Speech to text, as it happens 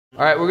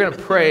All right, we're going to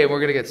pray and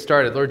we're going to get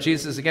started. Lord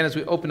Jesus, again, as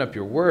we open up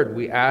your word,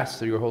 we ask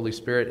through your Holy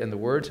Spirit and the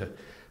word to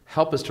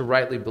help us to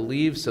rightly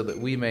believe so that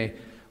we may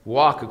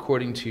walk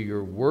according to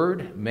your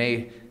word,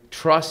 may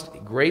trust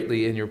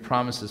greatly in your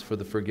promises for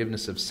the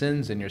forgiveness of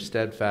sins and your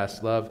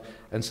steadfast love,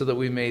 and so that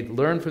we may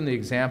learn from the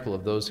example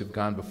of those who've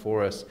gone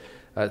before us,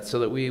 so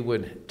that we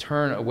would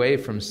turn away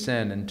from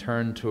sin and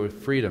turn to a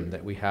freedom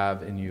that we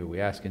have in you. We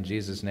ask in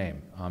Jesus'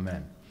 name.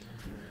 Amen.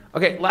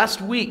 Okay,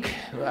 last week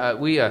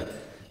we're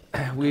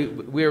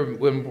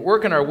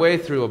working our way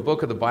through a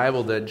book of the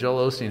Bible that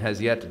Joel Osteen has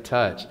yet to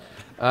touch.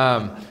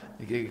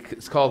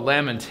 It's called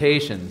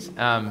Lamentations,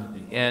 and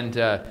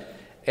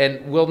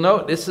we'll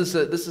note this is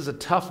a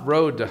tough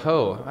road to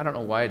hoe. I don't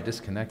know why it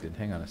disconnected.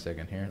 Hang on a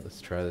second here.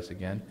 Let's try this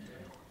again.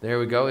 There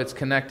we go. It's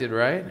connected,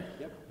 right?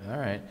 Yep. All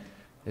right.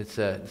 It's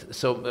just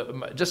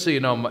so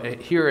you know,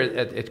 here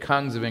at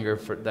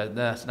Kongsvinger,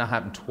 that's not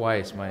happened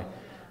twice.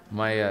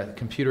 My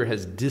computer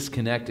has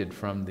disconnected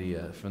from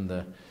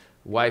the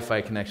Wi-Fi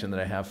connection that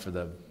I have for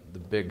the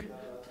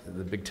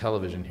big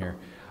television here.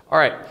 All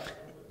right.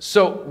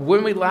 So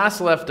when we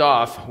last left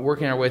off,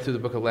 working our way through the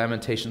book of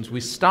Lamentations, we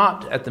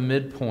stopped at the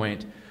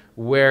midpoint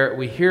where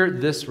we hear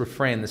this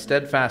refrain: "The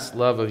steadfast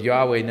love of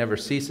Yahweh never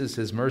ceases;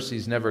 his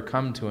mercies never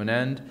come to an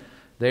end.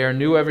 They are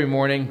new every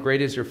morning.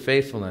 Great is your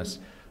faithfulness.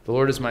 The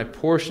Lord is my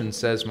portion,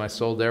 says my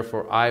soul,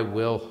 therefore I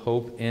will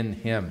hope in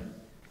him."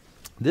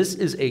 This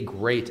is a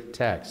great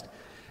text,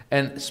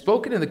 and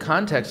spoken in the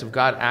context of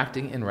God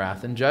acting in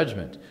wrath and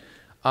judgment.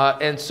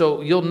 And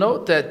so you'll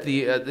note that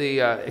the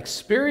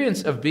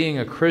experience of being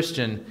a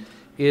Christian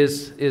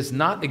is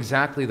not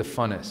exactly the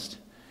funnest.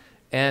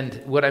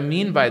 And what I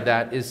mean by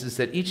that is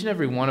that each and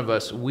every one of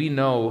us, we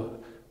know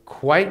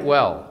quite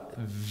well,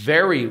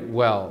 very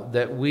well,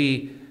 that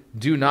we're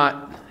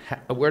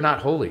not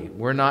holy.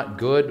 We're not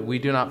good. We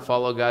do not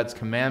follow God's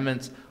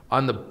commandments.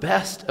 On the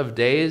best of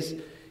days,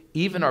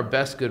 even our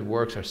best good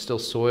works are still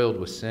soiled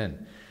with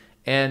sin.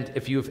 And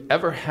if you've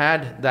ever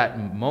had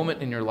that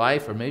moment in your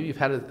life, or maybe you've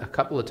had it a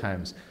couple of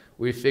times,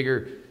 where you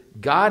figure,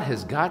 God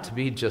has got to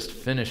be just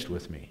finished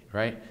with me,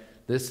 right?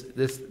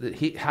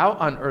 How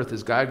on earth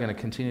is God going to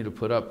continue to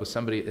put up with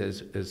somebody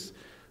as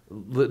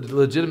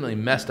legitimately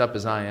messed up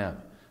as I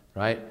am,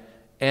 right?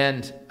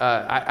 And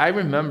I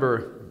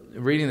remember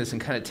reading this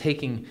and kind of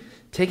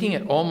taking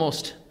it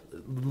almost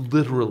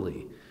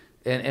literally.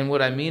 And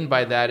what I mean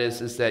by that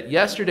is that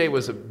yesterday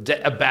was a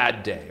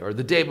bad day, or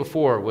the day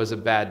before was a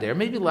bad day, or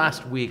maybe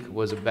last week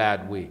was a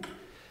bad week.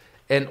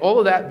 And all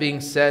of that being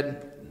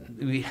said,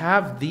 we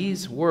have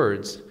these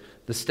words: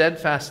 "The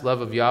steadfast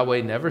love of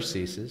Yahweh never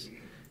ceases.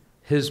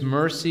 His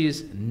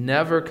mercies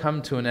never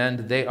come to an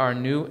end. They are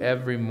new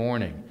every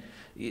morning."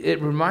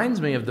 It reminds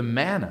me of the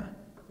manna.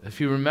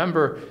 If you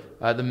remember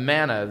the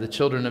manna of the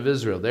children of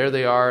Israel, there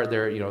they are.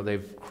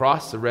 They've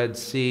crossed the Red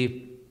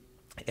Sea,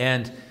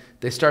 and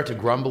they start to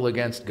grumble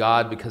against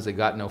God because they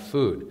got no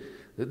food.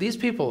 These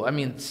people, I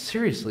mean,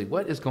 seriously,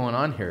 what is going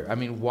on here? I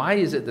mean, why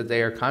is it that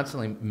they are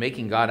constantly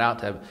making God out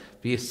to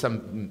be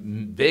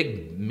some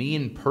big,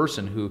 mean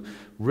person who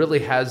really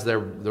has their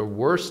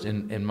worst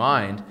in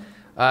mind?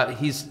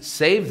 He's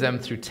saved them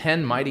through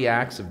 10 mighty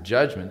acts of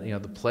judgment,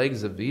 the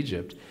plagues of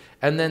Egypt.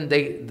 And then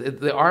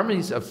the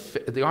army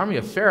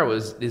of Pharaoh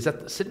is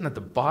sitting at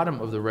the bottom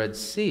of the Red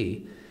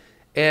Sea,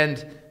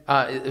 and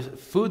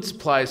food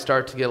supplies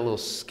start to get a little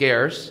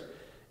scarce.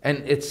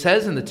 And it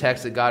says in the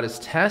text that God is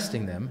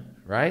testing them,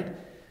 right?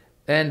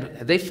 And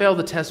they fail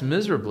the test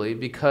miserably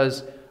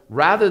because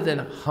rather than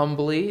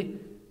humbly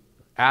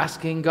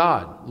asking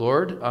God,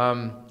 "Lord,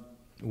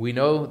 we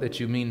know that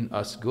you mean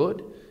us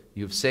good.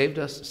 You've saved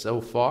us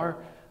so far.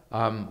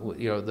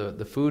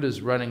 The food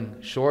is running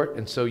short,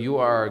 and so you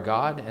are our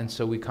God, and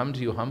so we come to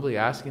you humbly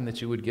asking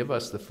that you would give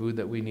us the food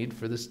that we need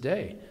for this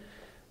day."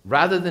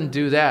 Rather than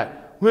do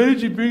that, "Why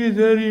did you bring us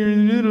out here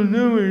in the middle of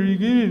nowhere?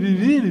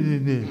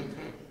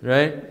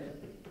 Right?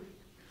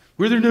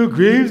 Were there no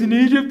graves in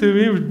Egypt that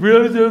we was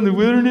brought us out in the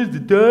wilderness to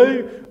die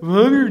of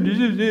hunger?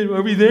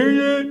 Are we there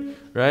yet?"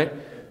 Right?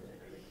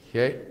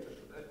 Okay.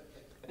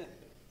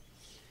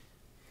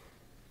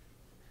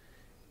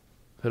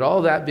 But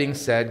all that being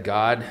said,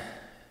 God,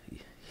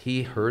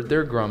 he heard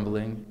their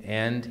grumbling,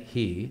 and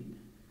he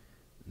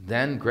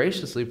then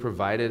graciously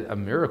provided a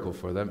miracle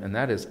for them, and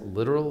that is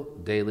literal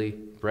daily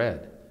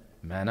bread,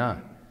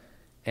 manna.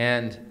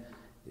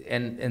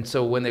 And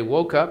so when they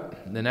woke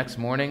up the next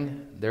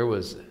morning, there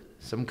was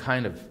some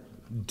kind of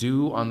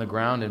dew on the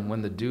ground, and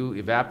when the dew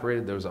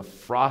evaporated, there was a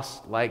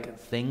frost-like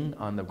thing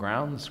on the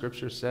ground, the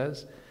scripture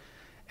says,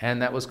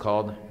 and that was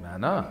called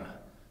manna.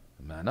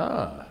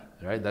 Manna,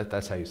 right?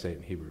 That's how you say it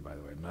in Hebrew, by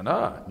the way.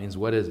 Manna means,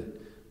 what is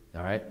it?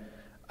 All right?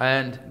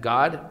 And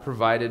God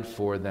provided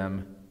for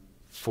them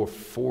for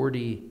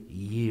 40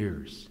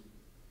 years.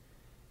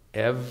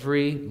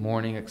 Every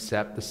morning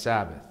except the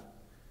Sabbath,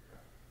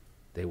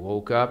 they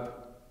woke up,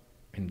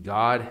 and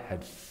God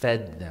had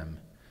fed them.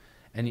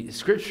 And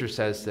Scripture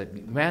says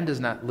that man does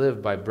not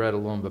live by bread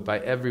alone, but by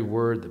every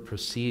word that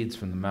proceeds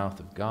from the mouth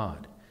of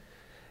God.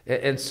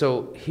 And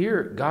so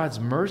here, God's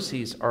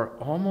mercies are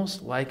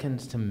almost likened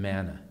to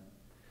manna.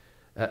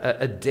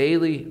 a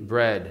daily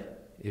bread,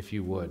 if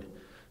you would.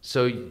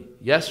 So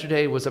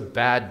yesterday was a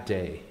bad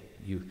day.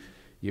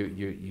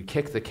 You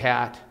kicked the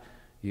cat,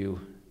 you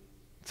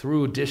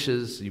threw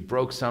dishes, you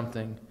broke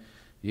something,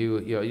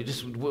 you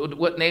just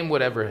what name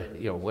whatever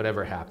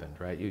whatever happened,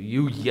 right?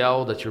 You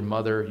yelled at your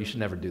mother. You should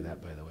never do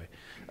that, by the way.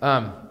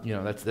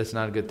 That's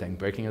not a good thing.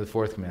 Breaking of the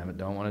fourth commandment.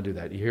 Don't want to do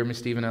that. You hear me,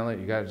 Stephen Elliott?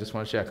 You just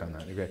want to check on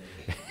that. You're great.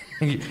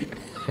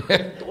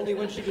 Only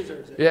when she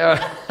deserves it. Yeah.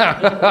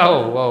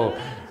 Oh, whoa.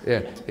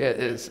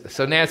 Yeah.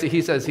 So Nancy,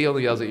 he says he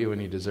only yells at you when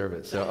you deserve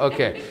it. So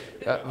okay.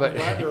 I'm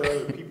glad there are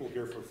other people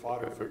here for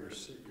fodder for your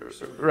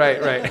service.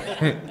 Right.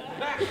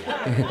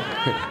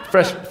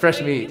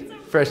 fresh meat.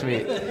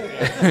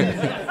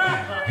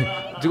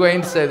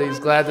 Dwayne said he's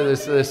glad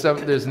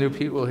that there's new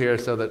people here,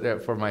 so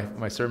that for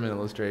my sermon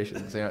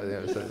illustrations,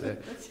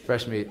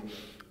 fresh meat.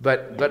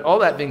 But all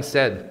that being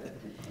said,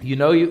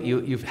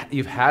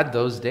 you've had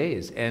those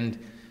days, and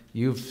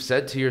you've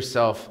said to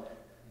yourself,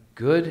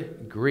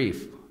 "Good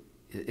grief,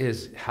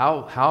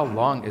 how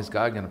long is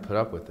God going to put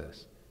up with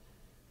this?"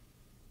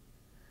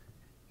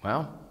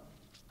 Well,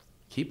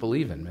 keep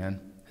believing,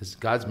 man.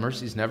 God's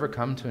mercies never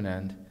come to an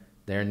end.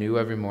 They are new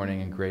every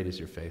morning, and great is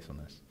your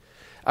faithfulness.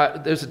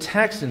 There's a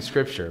text in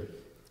Scripture.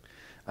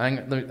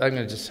 I'm going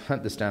to just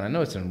hunt this down. I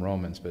know it's in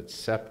Romans, but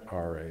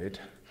separate.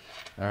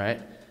 All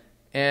right?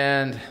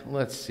 And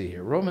let's see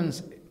here.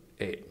 Romans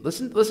 8.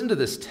 Listen to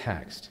this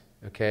text,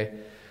 okay?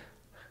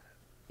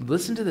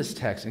 Listen to this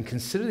text and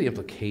consider the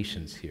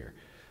implications here,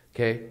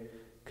 okay?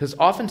 Because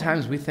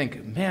oftentimes we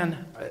think,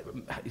 man,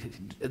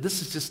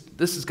 this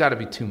has got to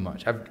be too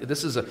much.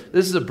 This is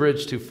a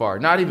bridge too far.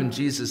 Not even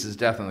Jesus'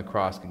 death on the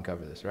cross can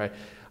cover this, right?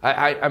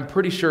 I'm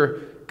pretty sure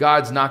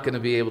God's not going to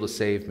be able to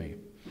save me.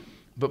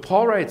 But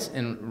Paul writes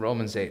in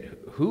Romans 8,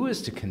 who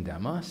is to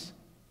condemn us?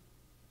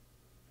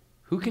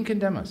 Who can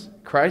condemn us?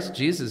 Christ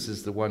Jesus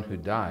is the one who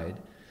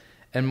died,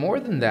 and more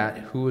than that,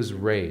 who was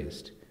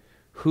raised,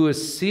 who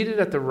is seated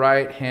at the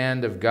right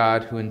hand of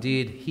God, who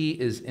indeed he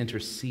is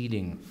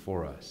interceding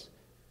for us.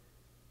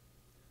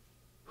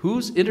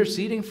 Who's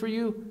interceding for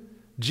you?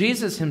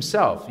 Jesus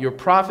himself, your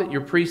prophet, your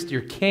priest,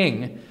 your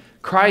king.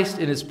 Christ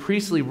in his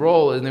priestly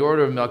role in the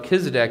order of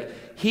Melchizedek,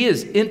 he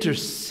is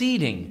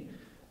interceding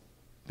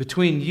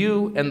between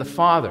you and the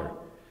Father.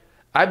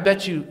 I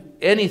bet you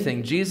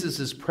anything,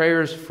 Jesus'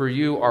 prayers for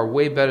you are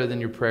way better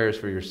than your prayers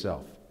for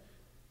yourself.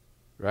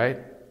 Right?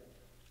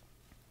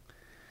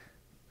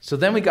 So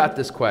then we got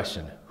this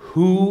question.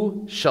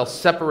 Who shall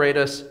separate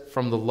us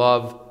from the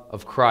love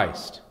of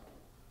Christ?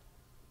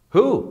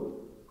 Who?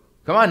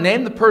 Come on,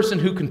 name the person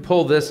who can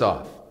pull this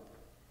off.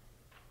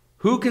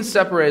 Who can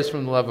separate us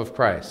from the love of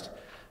Christ?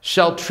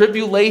 Shall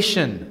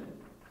tribulation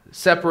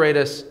separate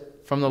us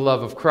from the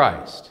love of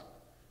Christ?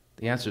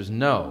 The answer is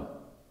no.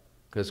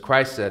 Because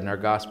Christ said in our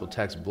gospel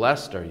text,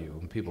 blessed are you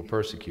when people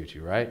persecute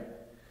you, right?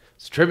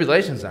 So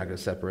tribulation's not going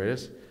to separate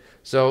us.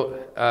 So,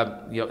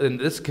 and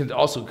this can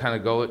also kind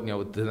of go,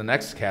 to the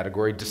next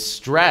category,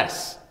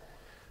 distress.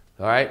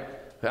 All right?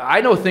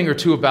 I know a thing or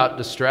two about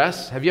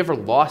distress. Have you ever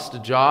lost a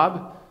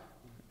job?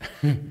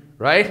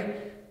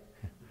 Right?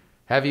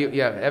 Have you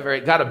ever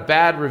got a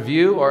bad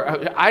review? Or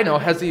I know,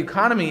 has the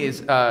economy,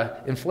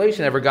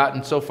 inflation ever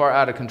gotten so far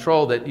out of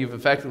control that you've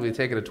effectively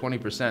taken a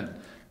 20%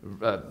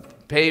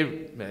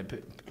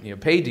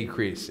 pay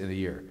decrease in a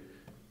year?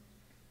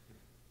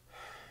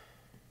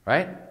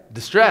 Right?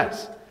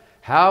 Distress.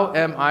 How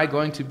am I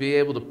going to be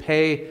able to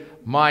pay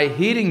my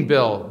heating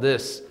bill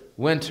this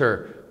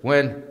winter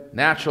when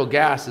natural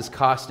gas is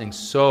costing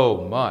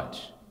so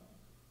much?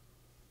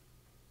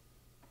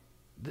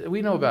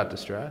 We know about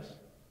distress,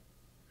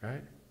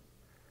 right?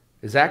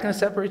 Is that going to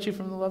separate you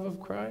from the love of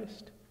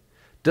Christ?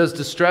 Does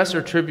distress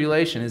or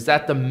tribulation, is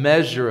that the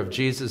measure of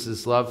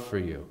Jesus' love for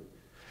you?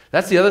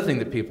 That's the other thing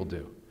that people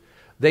do.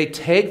 They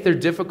take their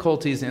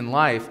difficulties in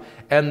life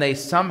and they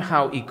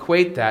somehow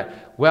equate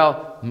that,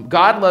 well,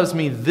 God loves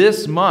me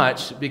this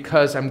much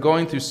because I'm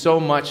going through so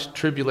much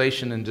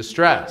tribulation and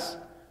distress.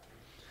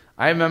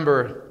 I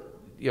remember,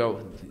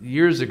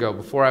 years ago,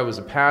 before I was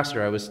a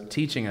pastor, I was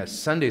teaching a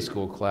Sunday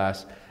school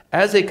class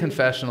as a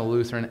confessional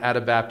Lutheran at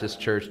a Baptist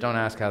church. Don't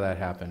ask how that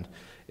happened.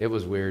 It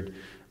was weird.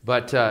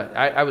 But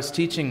I was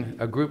teaching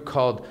a group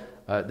called,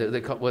 they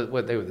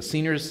were the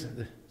seniors?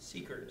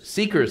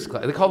 Seekers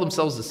class. They called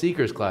themselves the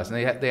Seekers class,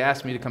 and they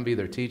asked me to come be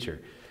their teacher.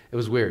 It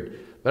was weird.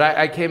 But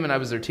I came and I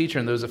was their teacher,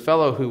 and there was a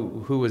fellow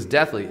who was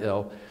deathly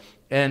ill,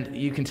 and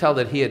you can tell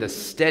that he had a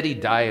steady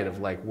diet of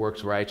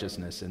works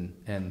righteousness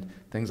and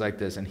things like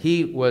this. And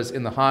he was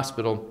in the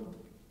hospital,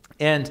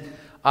 and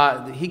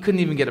he couldn't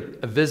even get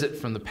a visit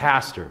from the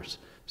pastors.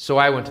 So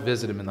I went to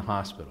visit him in the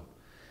hospital.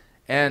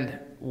 And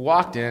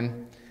walked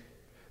in.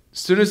 As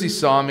soon as he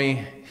saw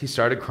me, he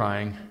started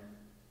crying.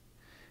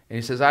 And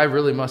he says, I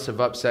really must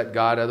have upset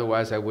God,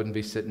 otherwise I wouldn't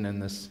be sitting in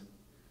this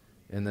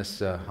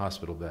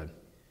hospital bed.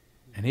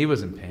 And he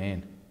was in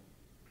pain.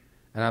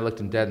 And I looked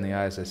him dead in the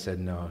eyes. I said,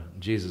 no,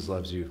 Jesus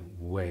loves you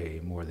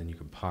way more than you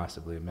could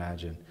possibly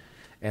imagine.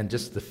 And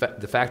just the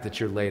fact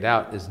that you're laid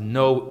out is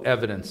no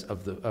evidence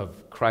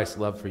of Christ's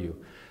love for you.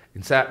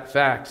 In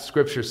fact,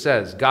 Scripture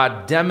says,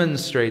 God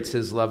demonstrates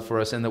his love for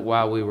us in that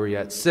while we were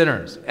yet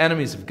sinners,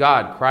 enemies of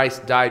God,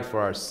 Christ died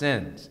for our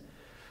sins.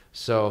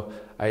 So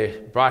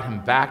I brought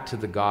him back to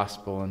the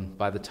gospel, and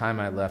by the time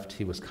I left,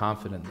 he was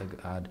confident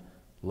that God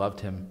loved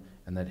him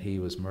and that he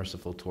was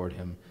merciful toward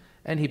him,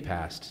 and he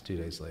passed 2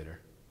 days later.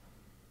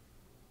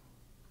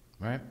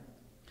 Right?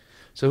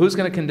 So who's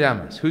going to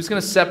condemn us? Who's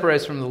going to separate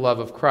us from the love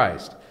of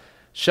Christ?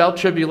 Shall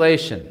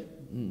tribulation?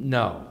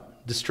 No.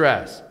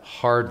 Distress?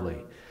 Hardly.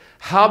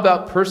 How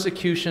about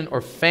persecution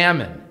or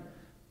famine?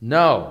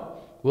 No.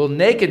 Will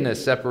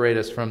nakedness separate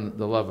us from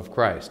the love of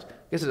Christ? I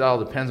guess it all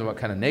depends on what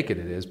kind of naked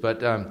it is, but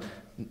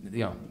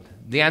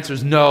the answer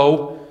is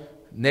no.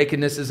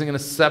 Nakedness isn't going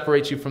to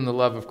separate you from the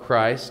love of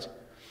Christ.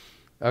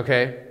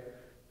 Okay?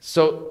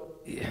 So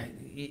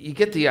you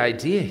get the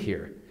idea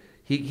here.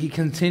 He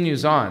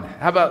continues on.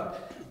 How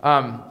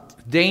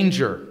about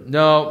danger?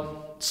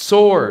 No.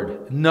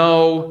 Sword?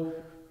 No.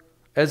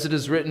 As it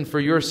is written, for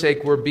your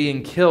sake we're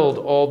being killed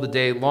all the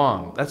day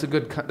long. That's a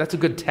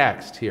good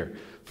text here.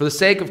 For the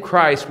sake of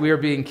Christ we are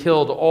being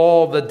killed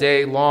all the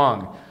day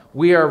long.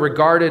 We are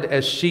regarded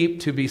as sheep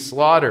to be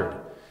slaughtered.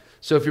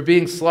 So if you're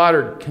being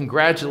slaughtered,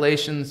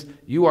 congratulations,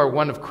 you are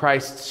one of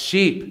Christ's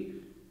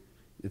sheep.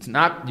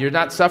 You're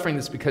not suffering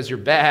this because you're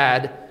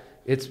bad.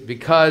 It's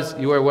because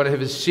you are one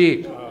of his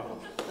sheep.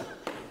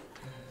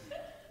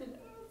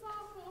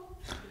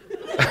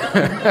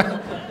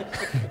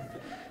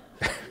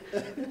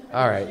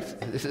 All right.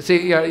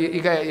 See,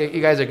 you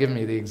guys are giving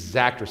me the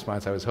exact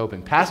response I was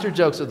hoping. Pastor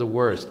jokes are the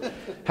worst.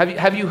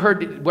 Have you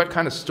heard what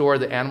kind of store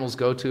the animals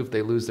go to if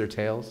they lose their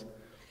tails?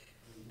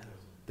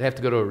 They have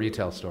to go to a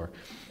retail store.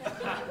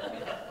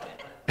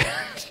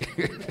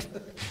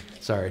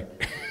 Sorry.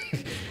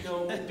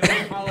 No,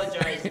 don't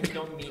apologize. You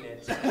don't mean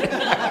it.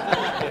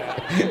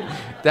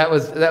 That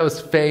was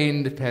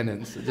feigned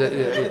penance.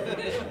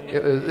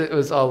 It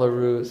was all a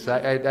ruse.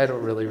 I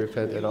don't really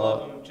repent at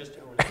all. Just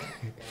own it.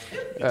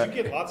 Did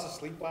you get lots of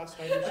sleep last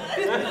night or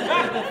something?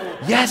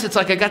 Yes, it's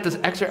like I got this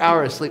extra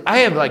hour of sleep. I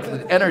am like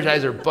the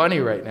Energizer Bunny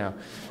right now.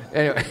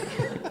 Anyway.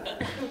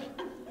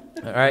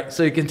 All right,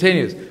 so he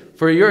continues.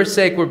 For your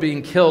sake we're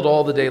being killed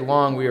all the day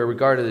long. We are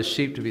regarded as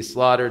sheep to be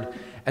slaughtered.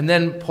 And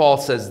then Paul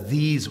says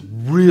these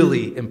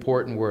really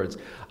important words.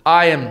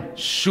 I am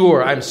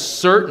sure, I'm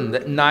certain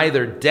that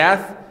neither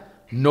death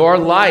nor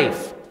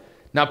life.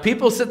 Now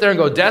people sit there and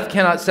go, death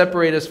cannot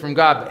separate us from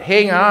God. But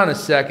hang on a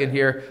second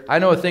here. I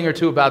know a thing or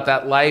two about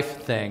that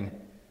life thing.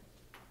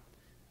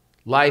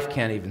 Life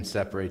can't even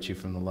separate you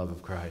from the love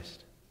of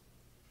Christ.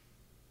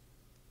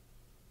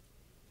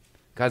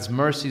 God's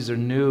mercies are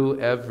new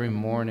every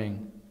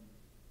morning.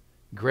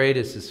 Great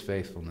is his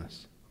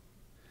faithfulness.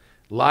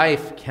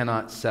 Life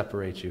cannot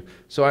separate you.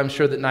 So I'm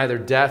sure that neither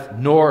death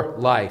nor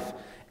life,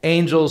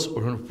 angels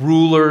or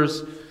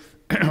rulers,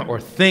 or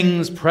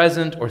things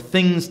present or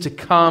things to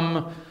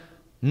come,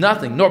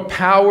 nothing, nor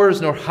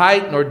powers, nor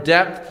height, nor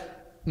depth,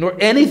 nor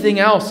anything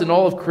else in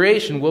all of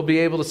creation will be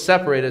able to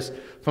separate us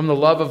from the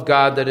love of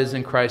God that is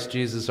in Christ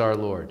Jesus our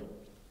Lord.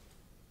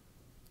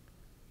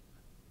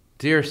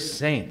 Dear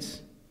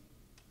saints,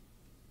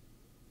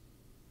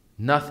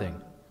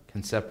 nothing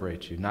can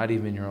separate you, not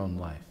even your own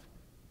life.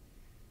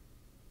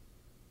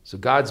 So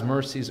God's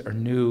mercies are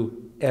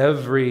new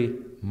every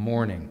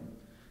morning.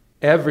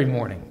 Every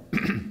morning.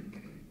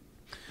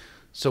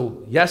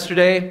 So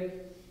yesterday,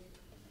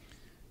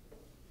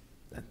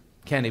 that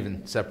can't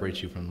even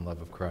separate you from the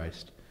love of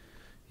Christ.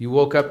 You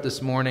woke up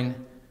this morning,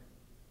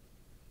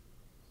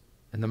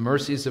 and the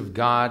mercies of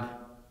God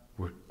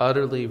were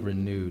utterly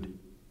renewed.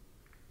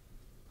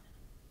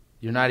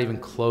 You're not even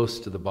close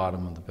to the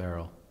bottom of the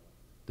barrel.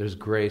 There's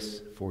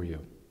grace for you.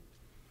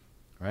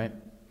 Right?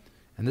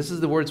 And this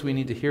is the words we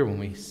need to hear when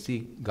we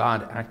see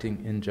God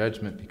acting in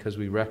judgment, because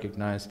we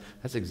recognize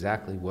that's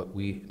exactly what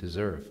we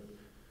deserve.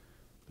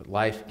 But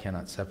life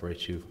cannot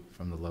separate you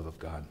from the love of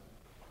God.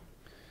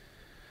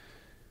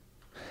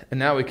 And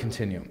now we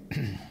continue.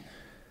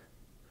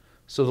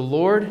 So the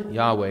Lord,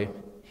 Yahweh,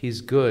 he's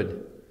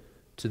good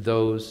to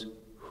those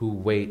who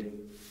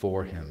wait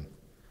for him,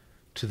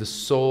 to the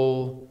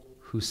soul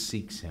who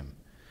seeks him.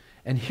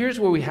 And here's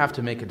where we have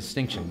to make a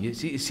distinction. You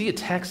see a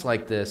text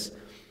like this,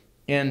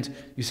 and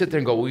you sit there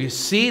and go, well, you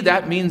see,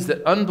 that means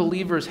that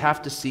unbelievers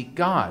have to seek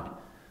God.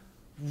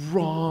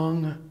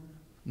 Wrong.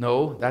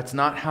 No, that's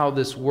not how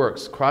this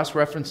works.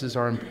 Cross-references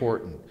are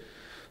important.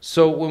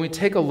 So when we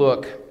take a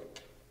look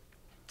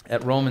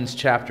at Romans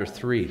chapter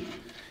 3,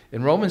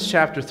 in Romans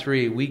chapter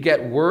 3, we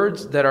get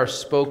words that are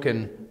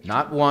spoken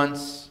not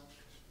once,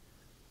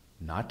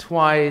 not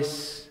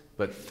twice,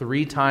 but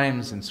 3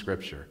 times in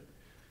Scripture.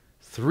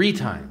 3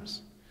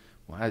 times.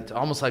 It's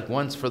almost like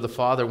once for the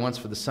Father, once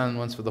for the Son,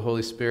 once for the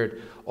Holy Spirit.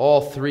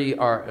 All three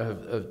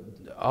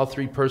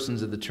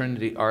persons of the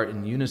Trinity are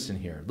in unison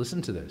here.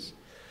 Listen to this.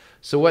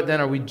 So what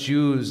then, are we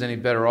Jews any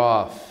better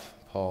off?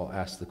 Paul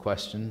asked the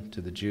question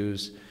to the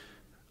Jews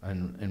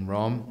in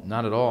Rome.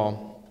 Not at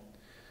all.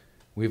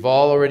 We've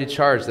all already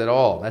charged that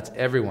all. That's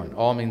everyone.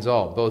 All means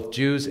all. Both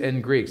Jews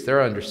and Greeks.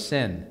 They're under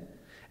sin.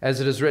 As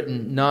it is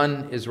written,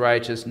 none is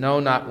righteous, no,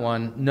 not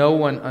one. No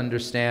one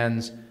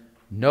understands.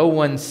 No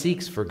one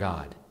seeks for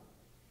God.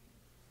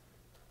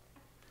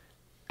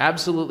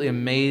 Absolutely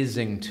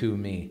amazing to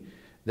me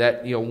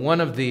that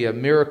one of the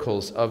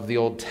miracles of the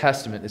Old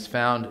Testament is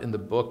found in the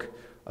book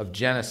of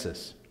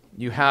Genesis.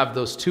 You have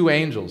those two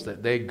angels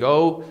that they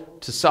go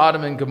to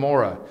Sodom and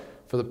Gomorrah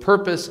for the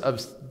purpose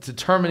of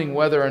determining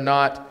whether or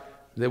not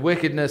the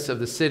wickedness of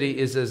the city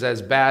is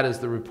as bad as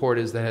the report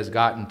is that has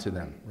gotten to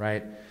them,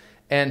 right?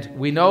 And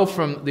we know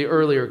from the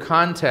earlier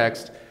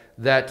context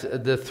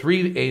that the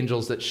three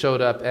angels that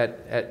showed up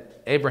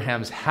at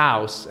Abraham's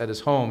house, at his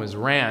home, his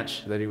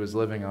ranch that he was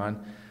living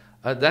on,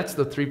 that's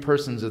the three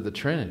persons of the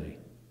Trinity.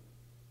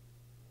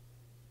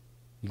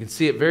 You can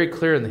see it very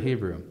clear in the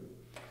Hebrew.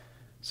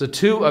 So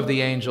two of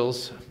the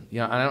angels,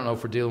 I don't know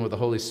if we're dealing with the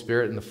Holy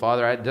Spirit and the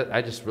Father.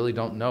 I just really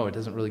don't know. It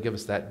doesn't really give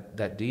us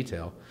that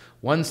detail.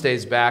 One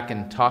stays back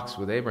and talks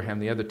with Abraham.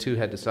 The other two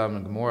head to Sodom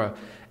and Gomorrah.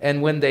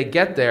 And when they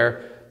get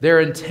there, their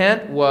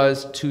intent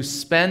was to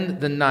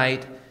spend the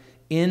night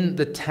in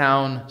the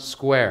town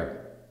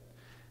square.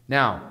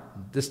 Now,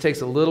 this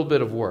takes a little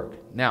bit of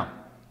work. Now,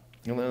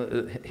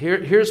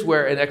 here's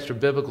where an extra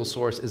biblical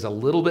source is a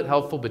little bit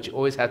helpful, but you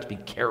always have to be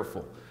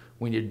careful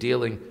when you're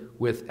dealing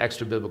with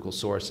extra biblical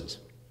sources.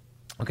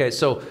 Okay,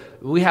 so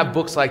we have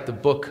books like the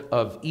Book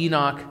of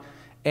Enoch,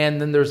 and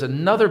then there's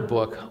another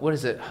book. What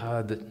is it?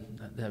 I'm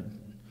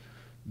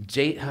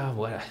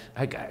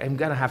going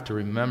to have to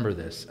remember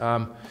this.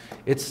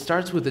 It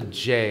starts with a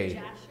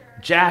J.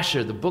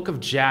 Jasher, the Book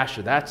of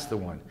Jasher. That's the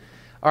one.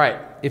 All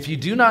right, if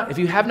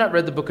you have not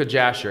read the Book of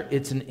Jasher,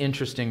 it's an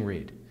interesting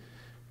read.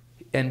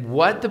 And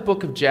what the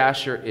Book of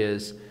Jasher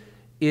is,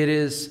 it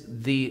is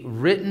the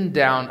written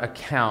down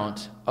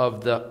account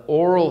of the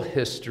oral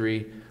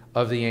history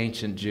of the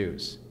ancient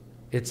Jews.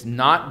 It's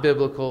not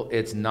biblical,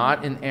 it's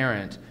not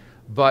inerrant,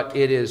 but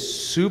it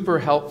is super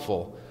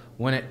helpful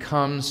when it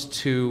comes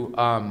to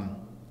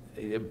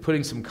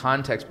putting some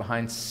context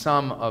behind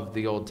some of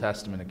the Old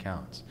Testament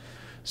accounts.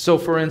 So,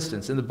 for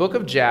instance, in the book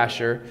of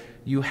Jasher,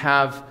 you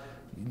have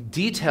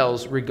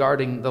details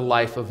regarding the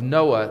life of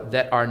Noah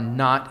that are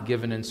not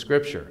given in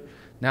Scripture.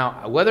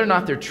 Now, whether or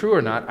not they're true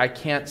or not, I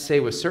can't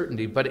say with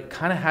certainty, but it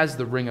kind of has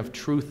the ring of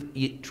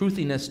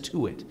truthiness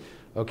to it,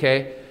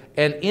 okay?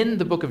 And in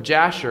the book of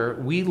Jasher,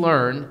 we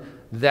learn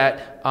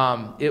that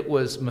it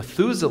was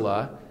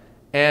Methuselah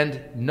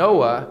and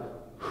Noah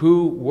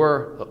who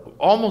were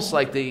almost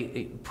like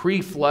the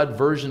pre-flood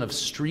version of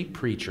street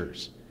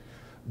preachers.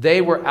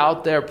 They were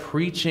out there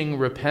preaching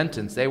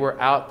repentance. They were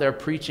out there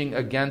preaching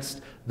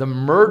against the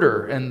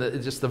murder and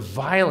just the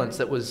violence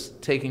that was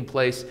taking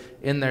place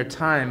in their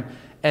time.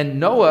 And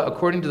Noah,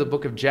 according to the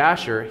book of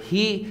Jasher,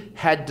 he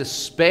had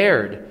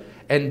despaired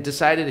and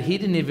decided he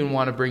didn't even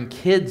want to bring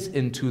kids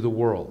into the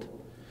world.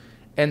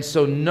 And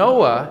so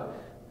Noah,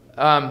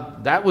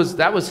 that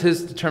was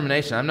his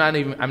determination. I'm not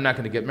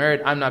going to get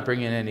married. I'm not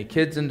bringing any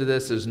kids into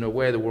this. There's no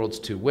way. The world's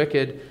too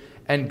wicked.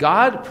 And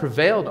God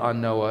prevailed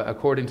on Noah,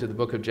 according to the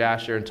book of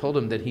Jasher, and told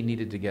him that he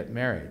needed to get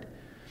married.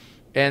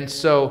 And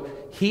so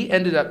he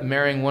ended up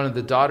marrying one of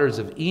the daughters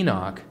of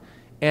Enoch,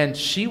 and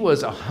she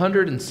was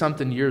 100 and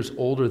something years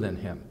older than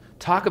him.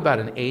 Talk about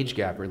an age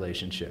gap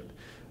relationship.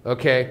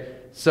 Okay?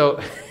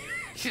 So,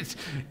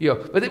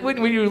 but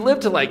when you live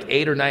to like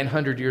 800 or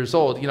 900 years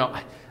old,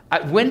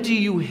 when do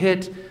you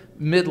hit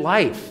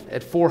midlife?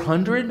 At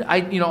 400?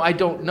 I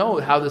don't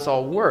know how this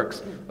all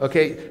works.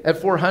 Okay?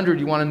 At 400,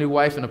 you want a new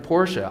wife and a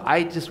Porsche.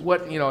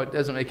 It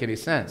doesn't make any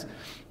sense.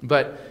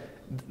 But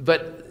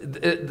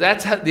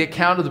that's how the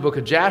account of the book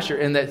of Jasher,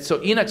 and that so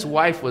Enoch's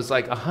wife was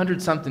like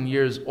 100-something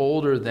years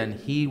older than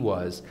he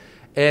was,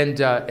 and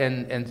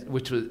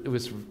which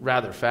was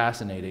rather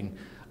fascinating,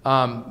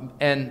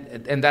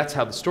 and that's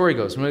how the story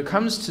goes. When it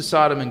comes to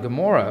Sodom and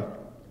Gomorrah,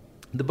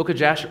 the book of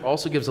Jasher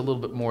also gives a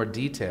little bit more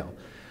detail,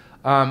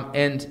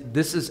 and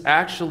this is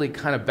actually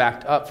kind of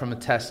backed up from a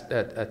text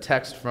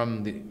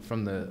from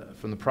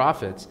the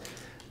prophets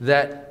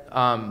that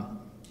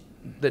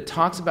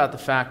talks about the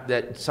fact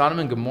that Sodom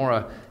and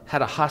Gomorrah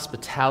had a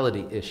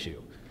hospitality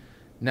issue.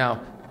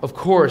 Now, of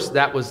course,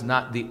 that was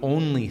not the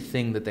only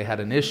thing that they had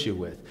an issue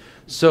with.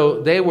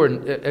 So they were,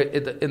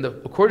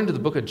 according to the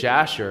book of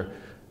Jasher,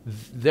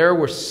 there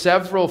were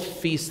several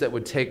feasts that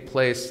would take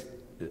place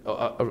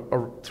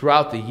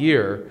throughout the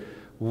year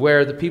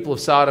where the people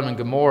of Sodom and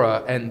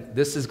Gomorrah, and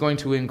this is going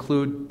to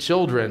include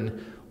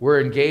children,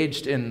 were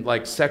engaged in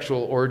like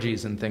sexual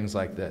orgies and things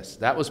like this.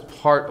 That was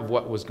part of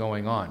what was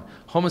going on.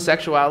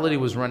 Homosexuality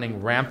was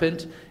running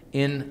rampant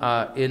in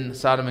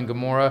Sodom and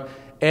Gomorrah,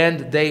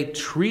 and they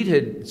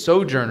treated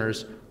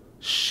sojourners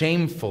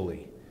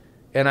shamefully,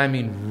 and I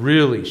mean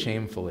really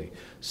shamefully.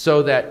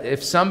 So that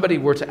if somebody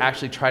were to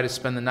actually try to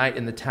spend the night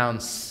in the town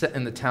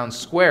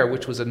square,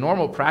 which was a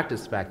normal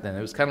practice back then,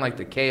 it was kind of like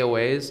the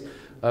KOAs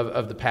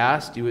of the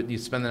past. You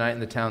spend the night in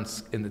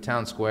the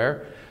town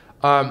square.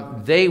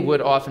 They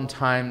would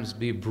oftentimes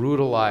be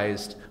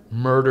brutalized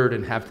murdered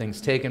and have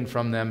things taken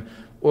from them,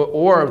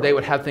 or they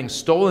would have things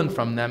stolen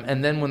from them,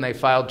 and then when they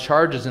filed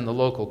charges in the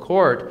local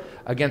court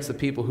against the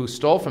people who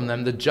stole from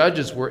them, the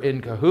judges were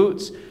in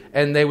cahoots,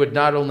 and they would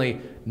not only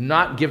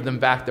not give them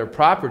back their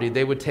property,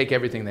 they would take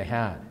everything they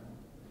had.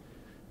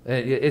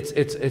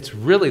 It's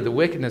really the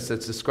wickedness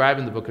that's described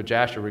in the book of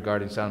Jasher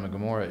regarding Sodom and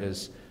Gomorrah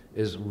is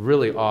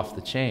really off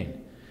the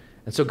chain.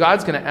 And so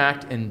God's going to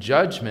act in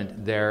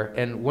judgment there,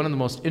 and one of the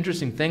most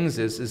interesting things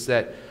is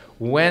that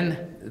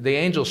when the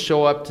angels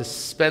show up to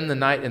spend the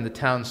night in the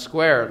town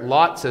square,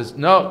 Lot says,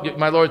 "No,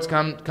 my lords,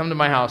 come to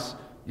my house.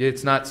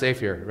 It's not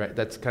safe here." Right?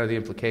 That's kind of the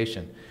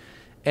implication.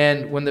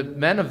 And when the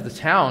men of the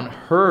town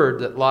heard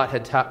that Lot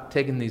had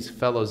taken these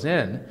fellows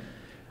in,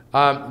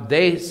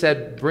 they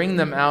said, "Bring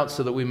them out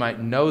so that we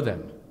might know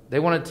them." They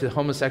wanted to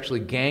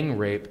homosexually gang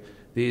rape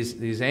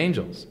these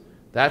angels.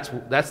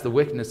 That's the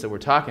wickedness that we're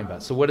talking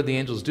about. So what did the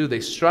angels do? They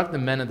struck the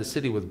men of the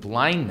city with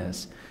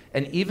blindness,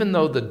 and even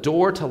though the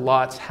door to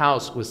Lot's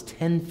house was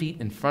 10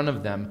 feet in front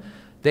of them,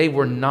 they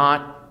were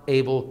not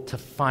able to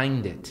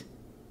find it.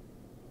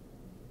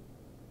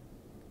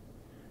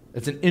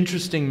 It's an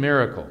interesting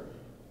miracle.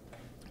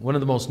 One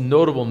of the most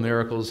notable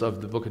miracles of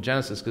the book of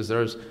Genesis,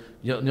 because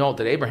you'll note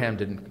that Abraham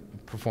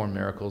didn't perform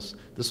miracles.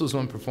 This was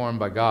one performed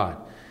by God.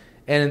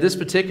 And in this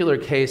particular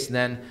case,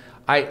 then,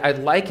 I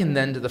liken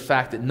then to the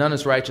fact that none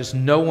is righteous,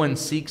 no one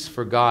seeks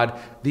for God.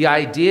 The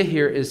idea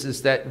here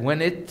is that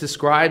when it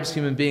describes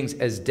human beings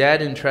as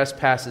dead in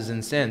trespasses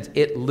and sins,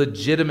 it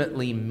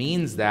legitimately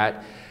means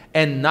that.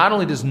 And not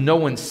only does no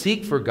one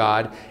seek for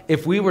God,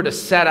 if we were to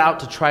set out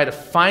to try to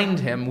find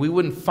him, we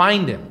wouldn't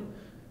find him.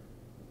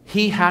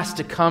 He has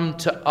to come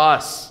to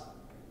us.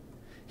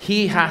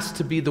 He has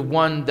to be the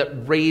one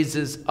that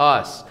raises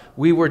us.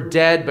 We were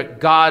dead,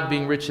 but God,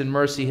 being rich in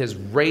mercy, has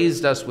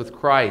raised us with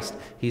Christ.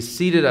 He's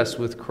seated us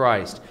with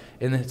Christ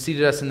and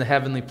seated us in the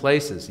heavenly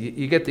places.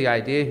 You get the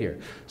idea here.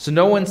 So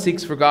no one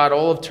seeks for God.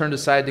 All have turned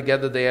aside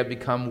together. They have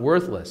become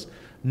worthless.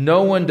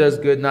 No one does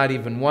good, not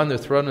even one. Their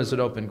throne is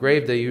an open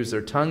grave. They use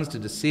their tongues to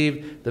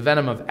deceive. The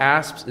venom of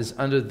asps is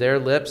under their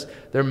lips.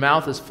 Their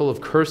mouth is full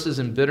of curses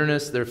and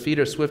bitterness. Their feet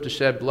are swift to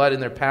shed blood.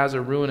 In their paths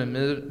are ruin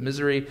and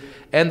misery.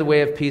 And the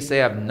way of peace they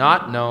have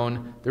not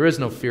known. There is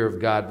no fear of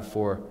God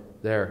before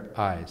their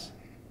eyes.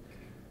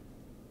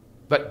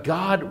 But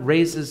God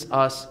raises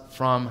us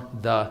from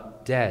the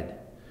dead.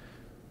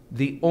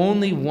 The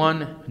only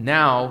one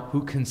now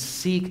who can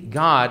seek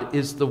God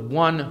is the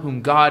one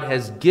whom God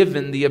has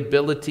given the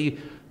ability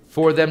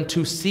for them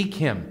to seek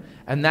him.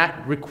 And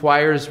that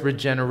requires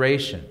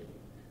regeneration.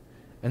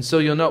 And so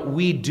you'll note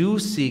we do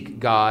seek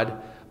God,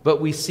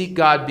 but we seek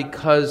God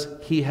because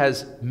he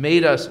has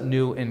made us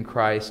new in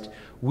Christ.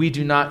 We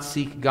do not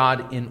seek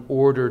God in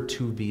order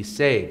to be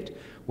saved.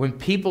 When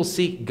people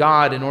seek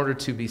God in order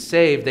to be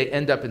saved, they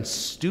end up in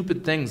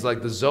stupid things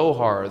like the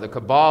Zohar or the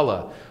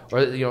Kabbalah,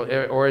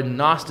 or in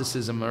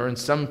Gnosticism, or in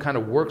some kind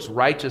of works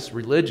righteous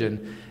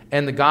religion,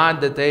 and the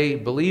God that they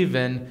believe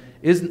in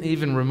isn't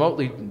even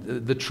remotely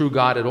the true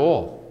God at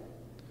all.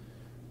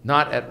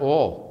 Not at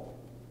all.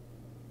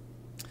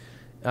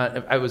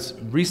 I was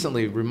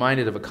recently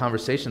reminded of a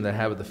conversation that I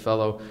had with a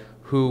fellow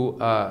who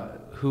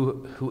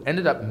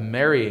ended up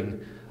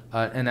marrying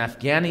an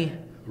Afghani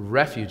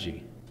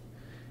refugee.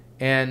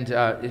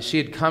 And she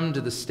had come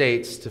to the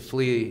States to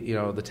flee,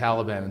 the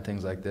Taliban and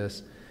things like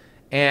this.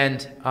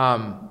 And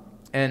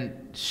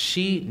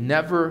she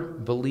never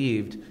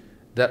believed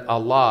that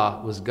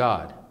Allah was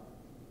God.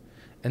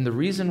 And the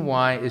reason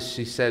why is,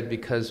 she said,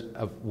 because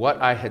of what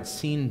I had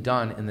seen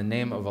done in the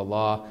name of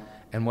Allah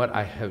and what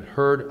I had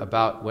heard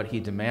about what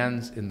he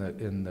demands in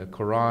the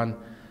Quran,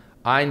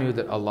 I knew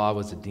that Allah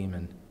was a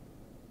demon.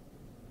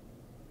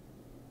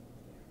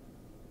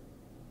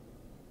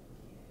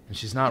 And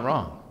she's not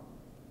wrong.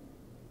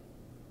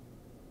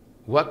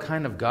 What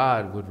kind of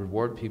God would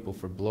reward people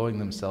for blowing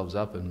themselves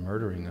up and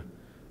murdering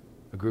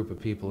a group of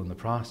people in the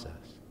process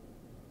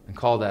and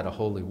call that a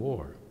holy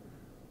war,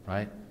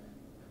 right?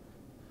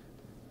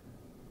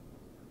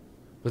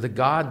 But the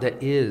God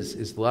that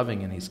is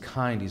loving, and he's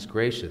kind, he's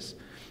gracious.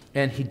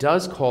 And he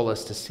does call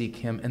us to seek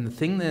him. And the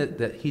thing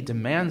that he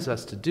demands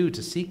us to do,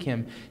 to seek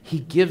him, he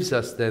gives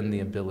us then the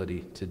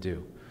ability to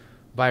do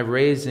by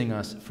raising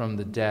us from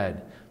the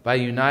dead, by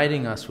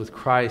uniting us with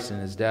Christ in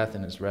his death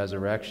and his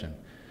resurrection.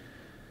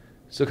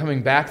 So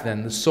coming back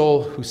then, the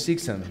soul who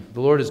seeks him.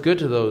 The Lord is good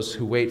to those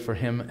who wait for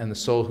him, and the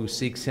soul who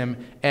seeks him.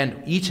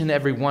 And each and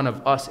every one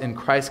of us in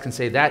Christ can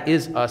say that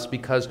is us,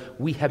 because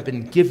we have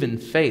been given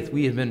faith.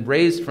 We have been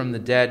raised from the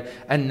dead.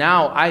 And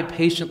now I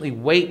patiently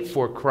wait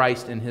for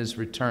Christ in his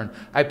return.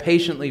 I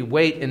patiently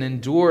wait and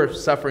endure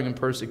suffering and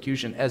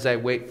persecution as I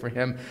wait for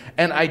him.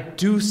 And I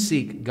do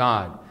seek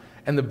God.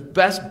 And the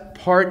best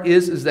part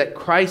is that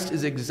Christ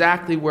is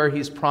exactly where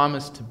he's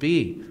promised to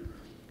be.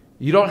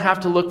 You don't have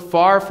to look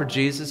far for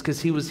Jesus,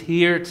 because he was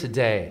here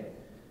today.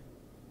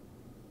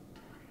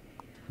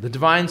 The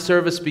divine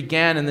service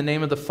began in the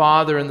name of the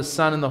Father and the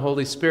Son and the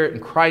Holy Spirit.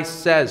 And Christ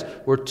says,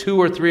 where 2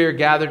 or 3 are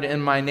gathered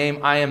in my name,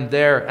 I am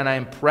there and I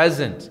am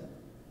present.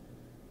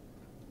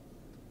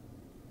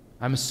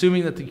 I'm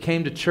assuming that you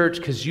came to church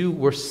because you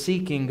were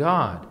seeking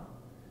God.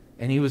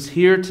 And He was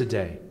here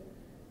today.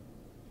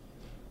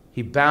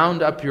 He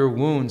bound up your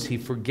wounds. He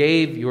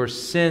forgave your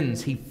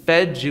sins. He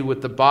fed you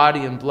with the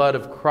body and blood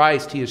of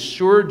Christ. He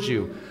assured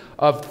you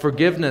of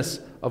forgiveness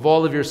of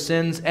all of your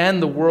sins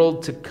and the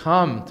world to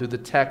come through the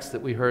text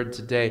that we heard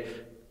today.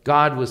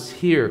 God was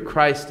here.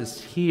 Christ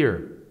is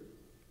here.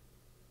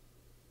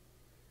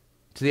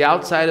 To the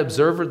outside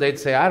observer, they'd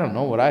say, I don't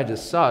know what I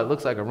just saw. It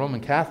looks like a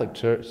Roman Catholic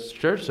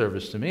church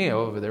service to me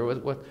over there.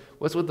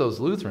 What's with those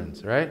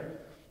Lutherans, right?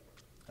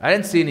 I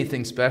didn't see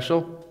anything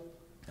special.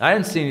 I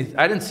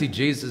didn't see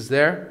Jesus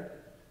there.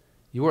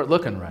 You weren't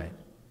looking right.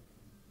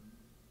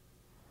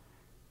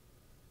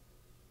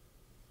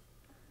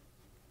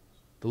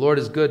 The Lord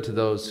is good to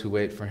those who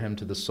wait for Him,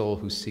 to the soul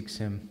who seeks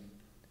Him.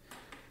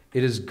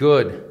 It is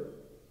good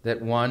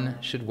that one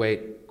should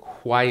wait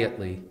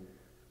quietly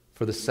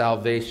for the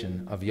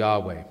salvation of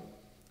Yahweh.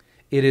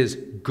 It is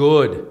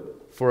good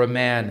for a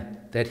man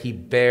that he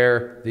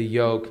bear the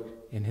yoke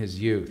in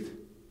his youth.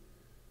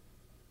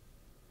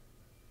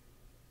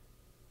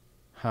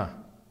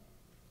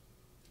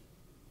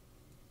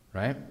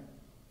 Right?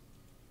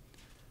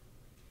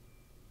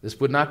 This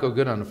would not go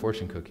good on a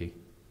fortune cookie.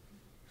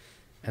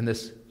 And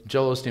this,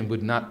 Joel Osteen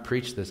would not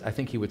preach this. I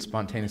think he would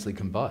spontaneously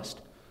combust.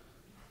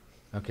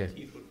 Okay.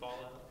 Teeth would fall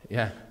out.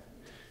 Yeah.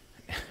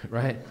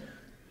 Right?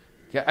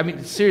 Yeah, I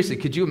mean, seriously,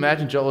 could you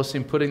imagine Joel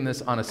Osteen putting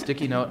this on a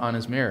sticky note on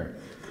his mirror?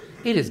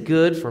 It is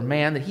good for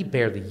man that he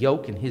bear the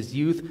yoke in his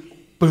youth.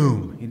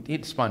 Boom!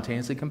 He'd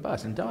spontaneously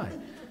combust and die.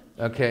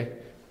 Okay?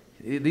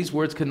 These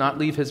words could not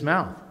leave his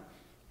mouth.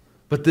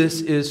 But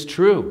this is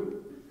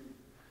true.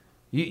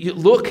 You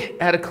look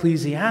at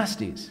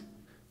Ecclesiastes,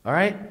 all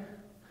right?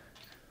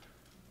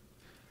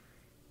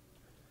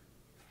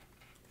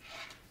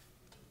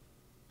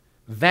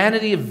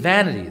 Vanity of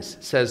vanities,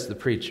 says the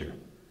preacher.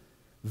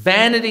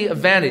 Vanity of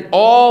vanity.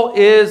 All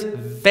is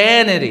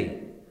vanity.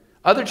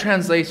 Other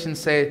translations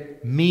say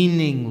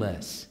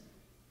meaningless.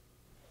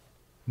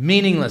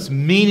 Meaningless,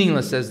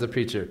 meaningless, says the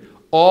preacher.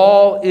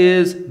 All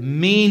is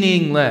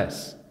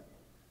meaningless.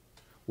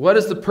 What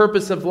is the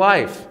purpose of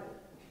life?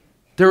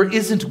 There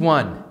isn't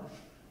one.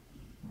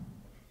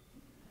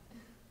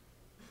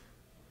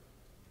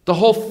 The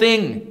whole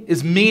thing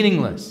is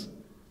meaningless.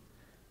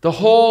 The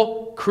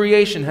whole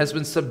creation has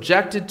been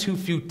subjected to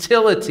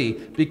futility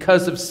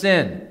because of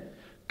sin.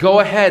 Go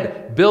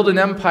ahead, build an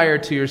empire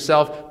to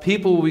yourself.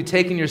 People will be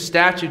taking your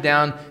statue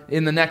down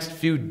in the next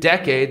few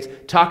decades,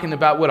 talking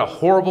about what a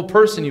horrible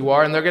person you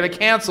are, and they're going to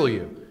cancel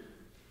you.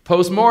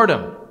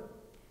 Post-mortem.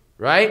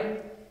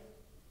 Right?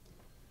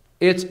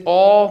 It's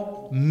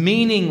all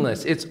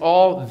meaningless. It's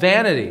all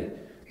vanity.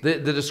 The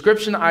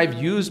description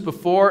I've used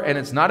before, and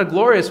it's not a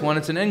glorious one,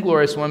 it's an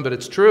inglorious one, but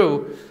it's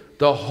true.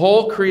 The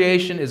whole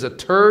creation is a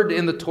turd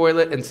in the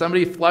toilet, and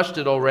somebody flushed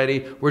it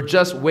already. We're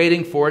just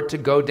waiting for it to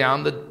go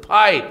down the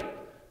pipe.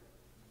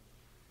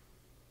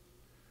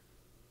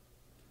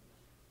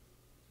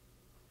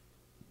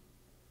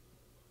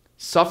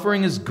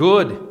 Suffering is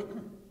good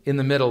in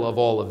the middle of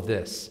all of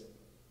this.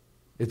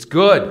 It's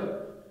good.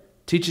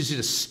 Teaches you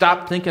to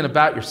stop thinking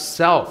about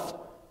yourself.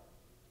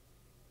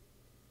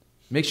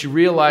 Makes you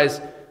realize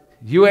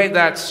you ain't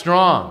that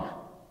strong.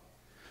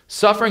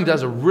 Suffering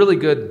does a really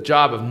good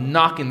job of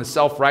knocking the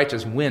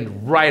self-righteous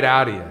wind right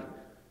out of you.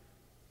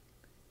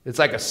 It's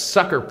like a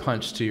sucker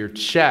punch to your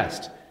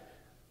chest.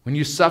 When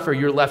you suffer,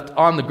 you're left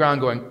on the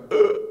ground going,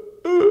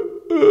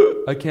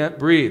 I can't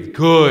breathe.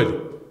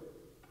 Good.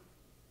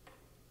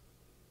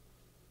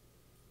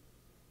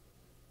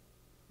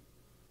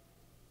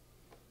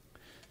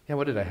 Yeah,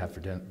 what did I have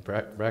for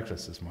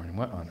breakfast this morning?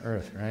 What on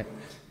earth, right?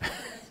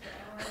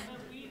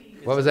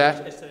 What was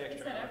that? It's that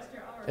extra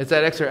hour. It's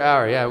that extra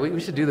hour. Yeah, we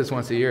should do this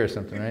once a year or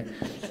something, right?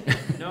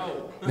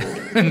 No.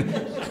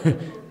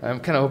 I'm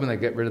kind of hoping they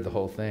get rid of the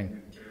whole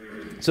thing.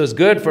 So it's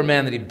good for a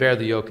man that he bear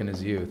the yoke in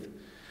his youth.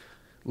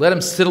 Let him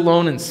sit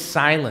alone in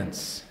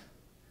silence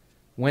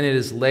when it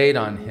is laid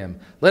on him.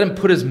 Let him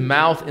put his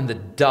mouth in the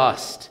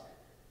dust.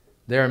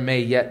 There may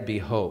yet be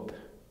hope.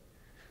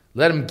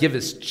 Let him give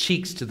his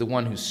cheeks to the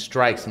one who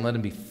strikes, and let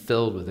him be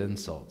filled with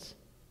insults.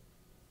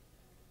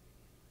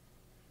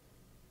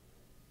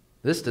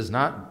 This does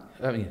not,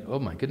 oh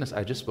my goodness,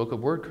 I just spoke a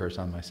word curse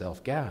on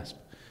myself. Gasp.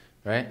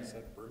 Right? Is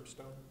that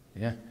brimstone?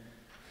 Yeah.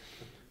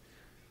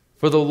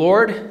 For the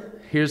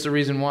Lord, here's the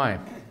reason why.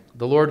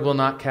 The Lord will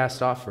not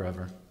cast off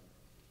forever.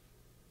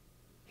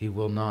 He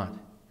will not.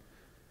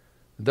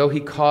 Though he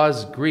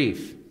cause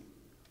grief.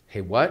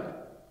 Hey,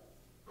 what?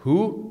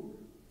 Who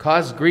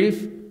caused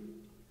grief?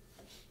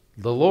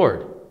 The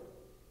Lord.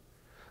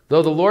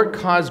 Though the Lord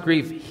cause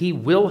grief, he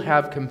will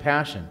have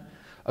compassion.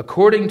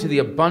 According to the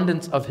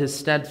abundance of his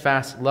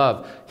steadfast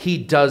love, he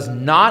does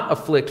not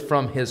afflict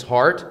from his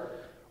heart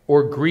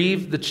or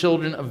grieve the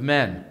children of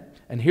men.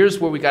 And here's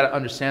where we got to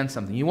understand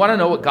something. You want to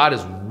know what God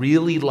is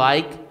really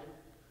like?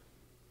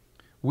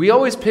 We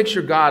always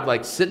picture God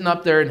like sitting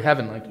up there in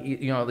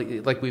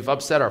heaven, like we've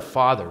upset our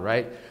Father,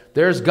 right?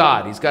 There's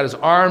God. He's got his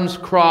arms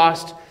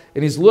crossed,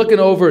 and he's looking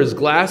over his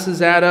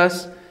glasses at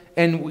us,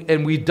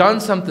 and we've done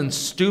something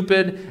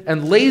stupid,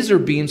 and laser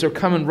beams are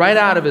coming right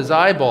out of his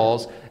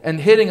eyeballs and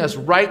hitting us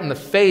right in the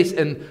face,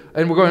 and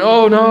we're going,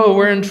 oh no,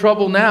 we're in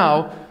trouble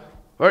now.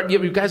 Or,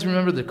 you guys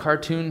remember the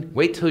cartoon,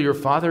 Wait Till Your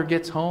Father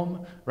Gets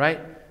Home, right?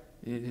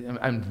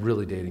 I'm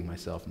really dating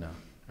myself now,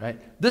 right?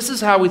 This is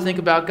how we think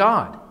about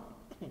God.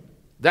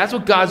 That's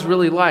what God's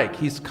really like.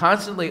 He's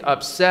constantly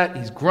upset,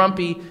 he's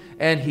grumpy,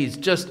 and he's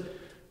just,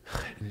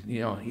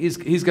 he's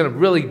going to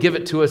really give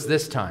it to us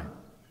this time.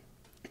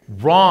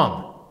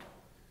 Wrong.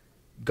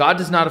 God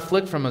does not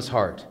afflict from his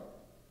heart.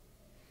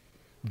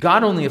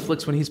 God only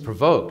afflicts when he's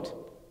provoked.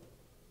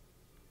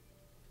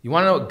 You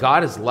want to know what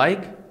God is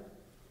like?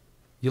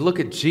 You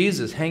look at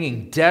Jesus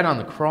hanging dead on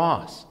the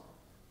cross.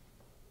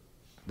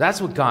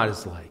 That's what God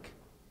is like.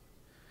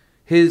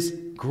 His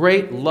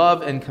great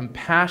love and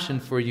compassion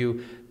for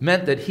you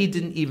meant that he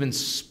didn't even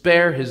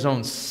spare his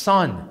own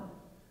son,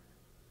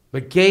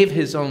 but gave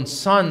his own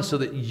son so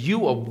that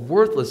you, a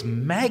worthless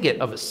maggot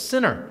of a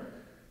sinner,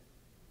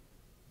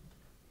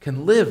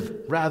 can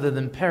live rather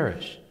than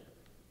perish.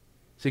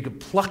 So he could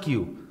pluck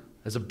you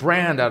as a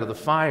brand out of the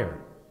fire.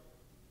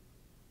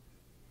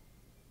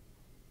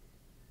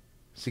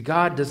 See,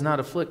 God does not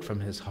afflict from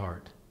his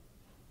heart.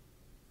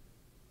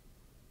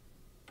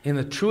 In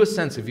the truest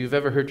sense, if you've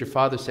ever heard your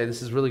father say,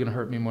 this is really going to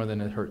hurt me more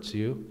than it hurts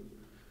you.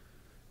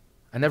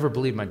 I never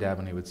believed my dad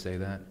when he would say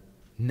that.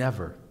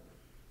 Never.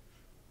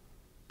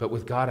 But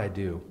with God, I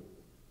do.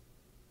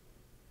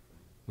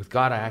 With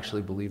God, I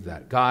actually believe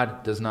that.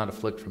 God does not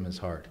afflict from his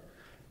heart,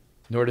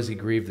 nor does he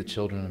grieve the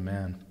children of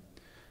man.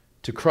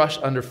 To crush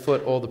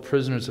underfoot all the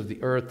prisoners of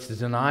the earth, to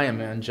deny a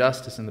man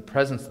justice in the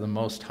presence of the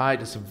Most High,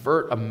 to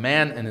subvert a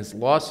man in his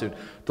lawsuit,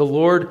 the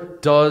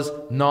Lord does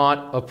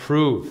not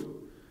approve.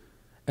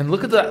 And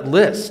look at that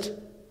list.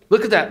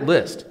 Look at that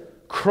list.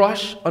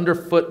 Crush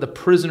underfoot the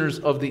prisoners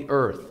of the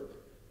earth.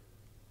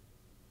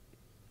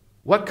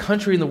 What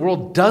country in the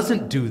world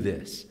doesn't do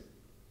this?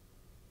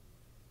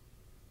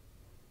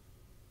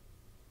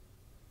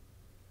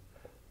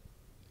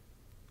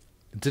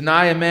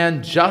 Deny a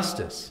man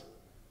justice.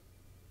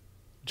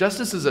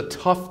 Justice is a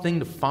tough thing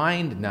to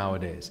find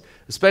nowadays,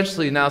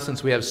 especially now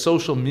since we have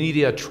social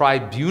media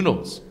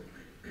tribunals.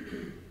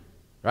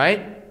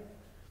 Right?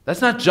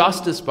 That's not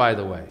justice, by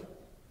the way.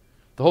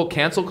 The whole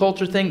cancel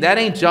culture thing, that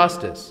ain't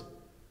justice.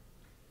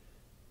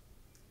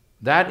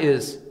 That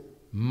is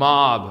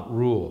mob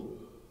rule.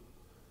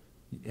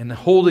 And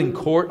holding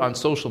court on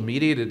social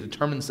media to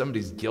determine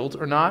somebody's guilt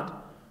or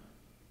not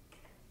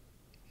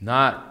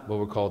what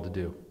we're called to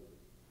do.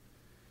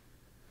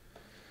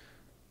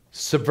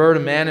 Subvert a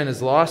man in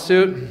his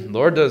lawsuit,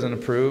 Lord doesn't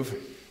approve.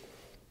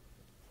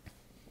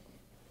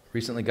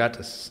 Recently got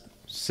to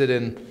sit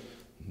in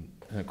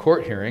a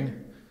court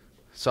hearing,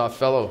 saw a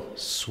fellow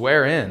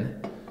swear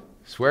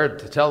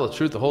to tell the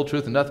truth, the whole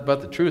truth, and nothing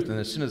but the truth, and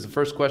as soon as the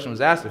first question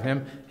was asked of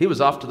him, he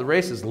was off to the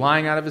races,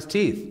 lying out of his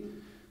teeth.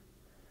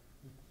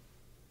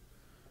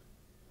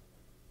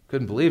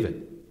 Couldn't believe it.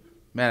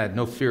 Man had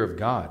no fear of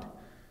God,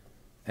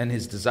 and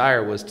his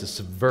desire was to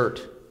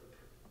subvert,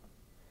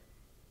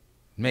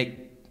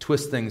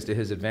 twist things to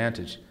his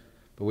advantage.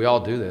 But we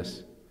all do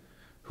this.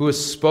 Who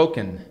has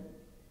spoken,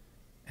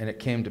 and it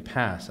came to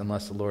pass,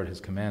 unless the Lord has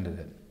commanded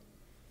it?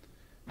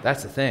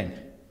 That's the thing.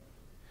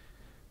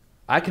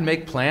 I can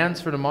make plans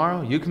for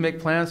tomorrow. You can make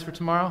plans for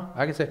tomorrow.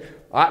 I can say,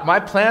 my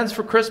plans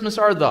for Christmas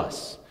are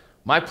thus.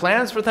 My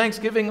plans for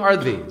Thanksgiving are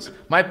these.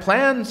 My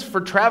plans for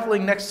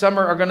traveling next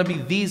summer are going to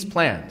be these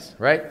plans,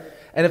 right?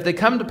 And if they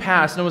come to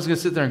pass, no one's going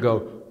to sit there and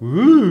go,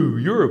 "Ooh,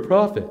 you're a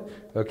prophet."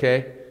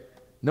 Okay?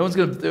 No one's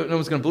going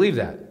to believe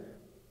that.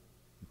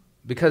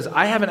 Because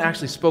I haven't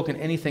actually spoken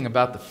anything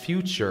about the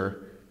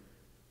future.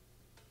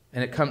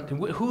 And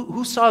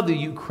who saw the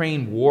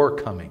Ukraine war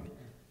coming?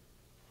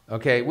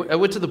 Okay, I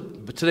went to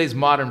today's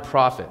modern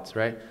prophets,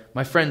 right?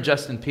 My friend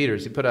Justin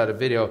Peters, he put out a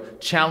video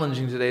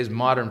challenging today's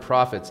modern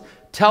prophets.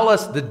 Tell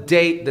us the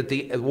date that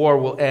the war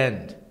will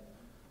end.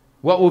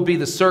 What will be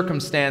the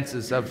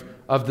circumstances of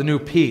the new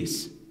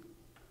peace?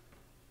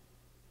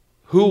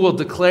 Who will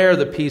declare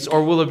the peace,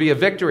 or will there be a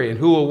victory, and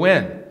who will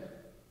win?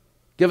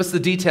 Give us the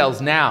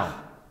details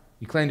now.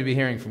 You claim to be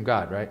hearing from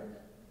God, right?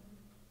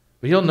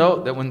 But you'll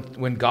note that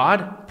when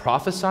God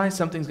prophesies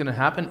something's going to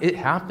happen, it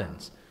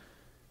happens.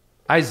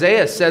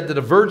 Isaiah said that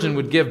a virgin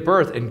would give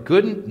birth, and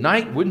good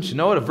night, wouldn't you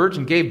know it, a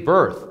virgin gave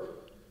birth.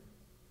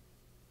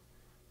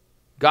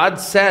 God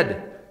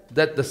said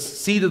that the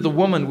seed of the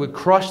woman would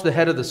crush the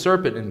head of the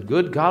serpent, and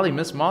good golly,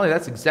 Miss Molly,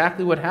 that's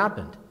exactly what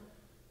happened.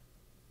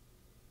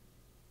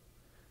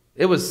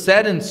 It was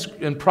said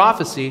in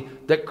prophecy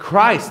that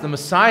Christ, the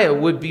Messiah,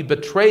 would be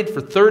betrayed for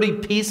 30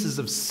 pieces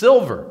of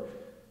silver.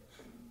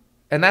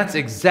 And that's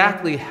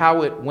exactly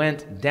how it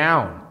went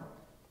down.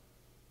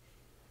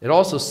 It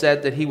also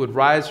said that he would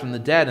rise from the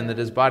dead and that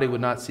his body would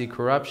not see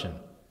corruption.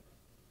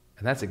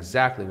 And that's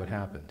exactly what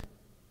happened.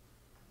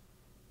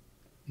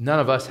 None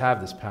of us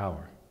have this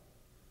power.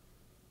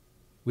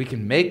 We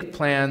can make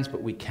plans,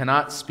 but we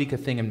cannot speak a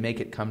thing and make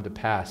it come to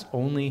pass.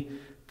 Only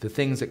the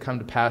things that come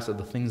to pass are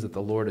the things that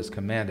the Lord has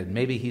commanded.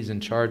 Maybe he's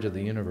in charge of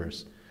the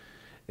universe.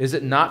 Is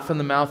it not from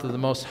the mouth of the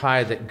Most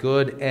High that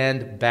good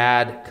and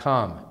bad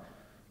come?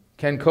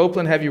 Ken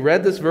Copeland, have you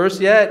read this verse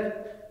yet?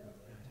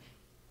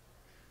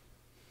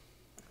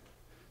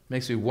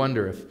 Makes me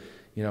wonder if,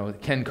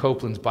 Ken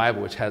Copeland's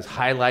Bible, which has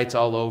highlights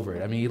all over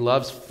it. I mean, he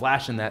loves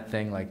flashing that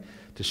thing like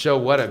to show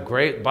what a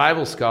great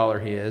Bible scholar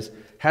he is.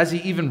 Has he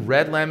even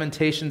read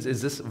Lamentations?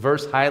 Is this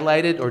verse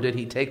highlighted, or did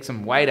he take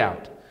some white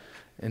out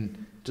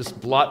and just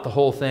blot the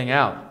whole thing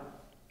out?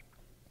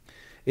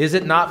 Is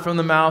it not from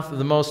the mouth of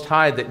the Most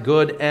High that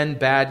good and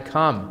bad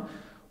come?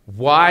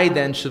 Why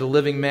then should a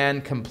living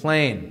man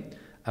complain,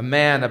 a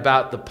man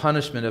about the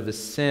punishment of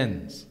his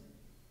sins?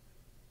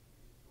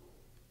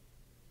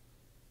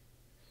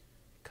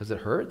 Because it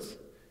hurts?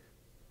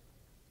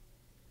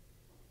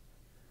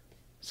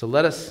 So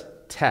let us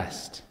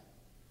test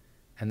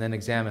and then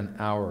examine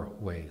our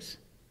ways.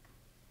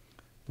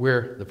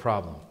 We're the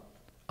problem.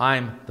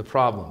 I'm the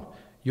problem.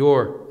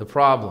 You're the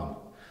problem.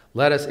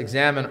 Let us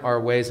examine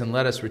our ways and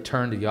let us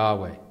return to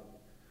Yahweh.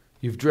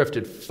 You've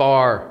drifted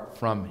far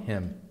from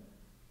Him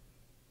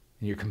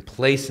in your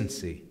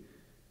complacency,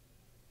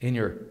 in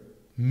your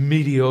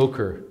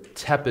mediocre,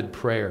 tepid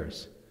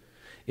prayers,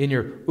 in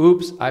your,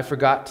 oops, I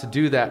forgot to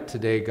do that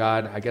today,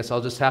 God. I guess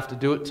I'll just have to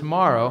do it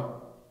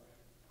tomorrow.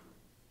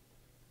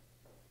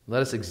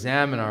 Let us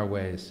examine our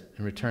ways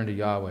and return to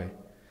Yahweh.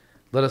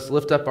 Let us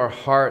lift up our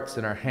hearts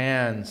and our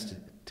hands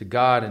to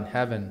God in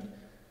heaven.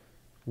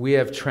 We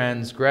have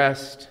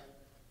transgressed,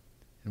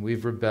 and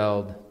we've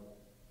rebelled,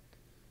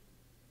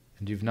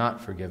 and you've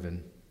not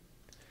forgiven.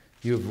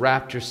 You have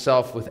wrapped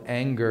yourself with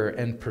anger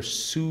and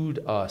pursued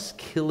us,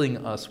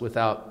 killing us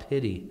without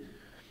pity.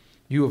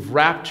 You have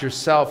wrapped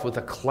yourself with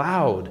a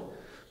cloud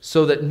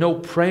so that no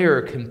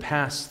prayer can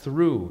pass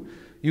through.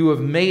 You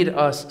have made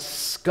us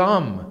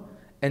scum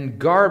and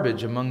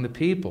garbage among the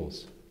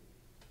peoples.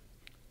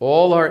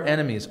 All our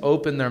enemies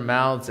open their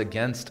mouths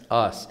against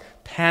us.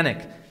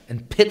 Panic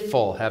and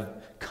pitfall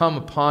have come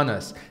upon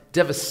us,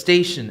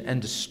 devastation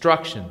and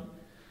destruction.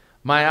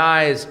 My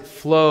eyes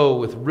flow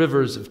with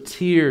rivers of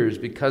tears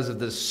because of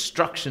the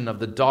destruction of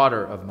the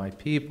daughter of my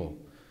people.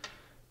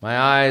 My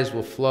eyes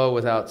will flow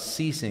without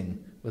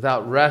ceasing,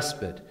 without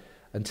respite,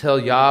 until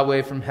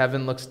Yahweh from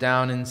heaven looks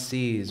down and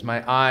sees.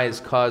 My eyes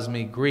cause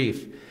me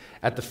grief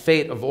at the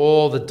fate of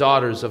all the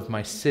daughters of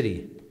my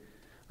city.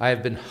 I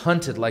have been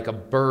hunted like a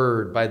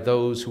bird by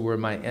those who were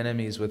my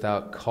enemies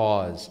without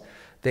cause.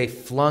 They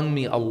flung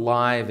me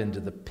alive into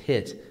the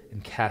pit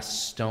and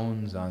cast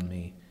stones on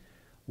me.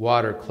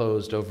 Water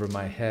closed over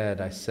my head.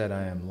 I said,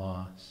 I am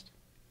lost.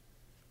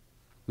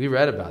 We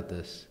read about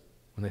this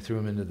when they threw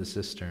him into the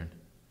cistern.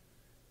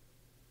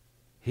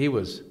 He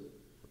was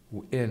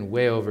in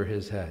way over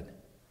his head.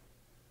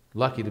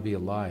 Lucky to be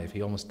alive.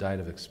 He almost died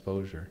of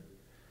exposure.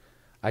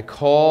 I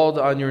called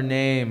on your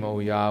name, O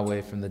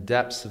Yahweh, from the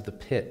depths of the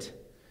pit.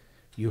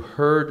 You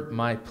heard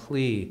my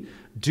plea.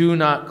 Do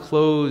not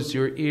close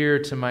your ear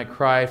to my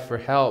cry for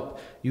help.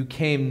 You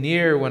came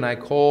near when I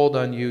called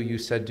on you. You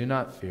said, do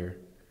not fear.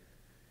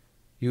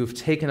 You have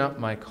taken up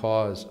my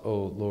cause,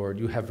 O Lord.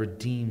 You have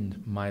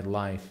redeemed my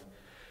life.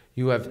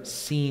 You have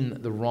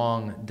seen the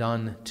wrong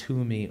done to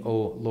me,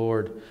 O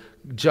Lord.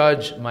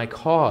 Judge my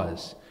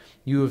cause.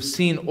 You have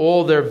seen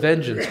all their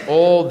vengeance,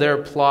 all their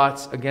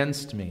plots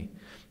against me.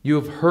 You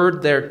have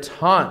heard their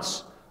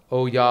taunts,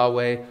 O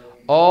Yahweh,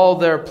 all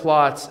their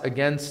plots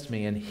against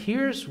me. And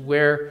here's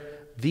where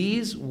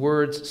these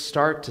words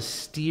start to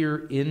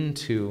steer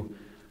into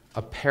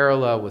a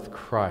parallel with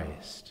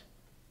Christ.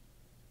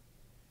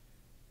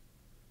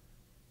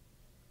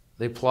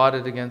 They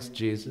plotted against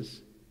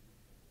Jesus,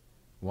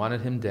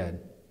 wanted him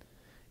dead.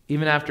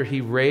 Even after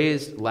he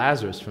raised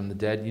Lazarus from the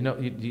dead, you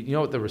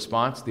know what the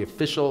response, the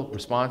official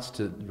response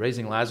to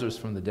raising Lazarus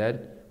from the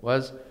dead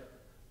was?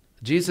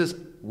 Jesus,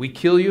 we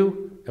kill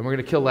you, and we're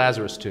going to kill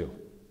Lazarus too.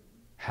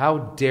 How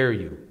dare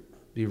you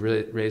be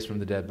raised from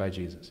the dead by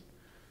Jesus?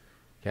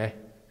 Okay?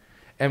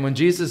 And when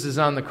Jesus is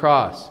on the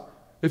cross,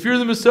 if you're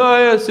the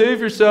Messiah, save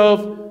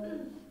yourself.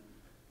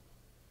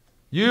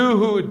 You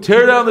who would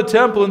tear down the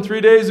temple in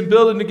 3 days and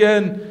build it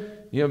again,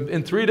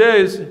 in 3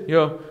 days,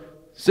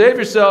 save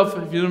yourself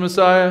if you're the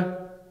Messiah.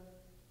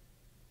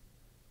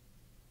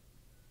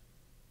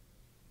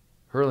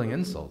 Hurling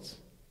insults,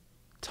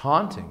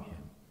 taunting him.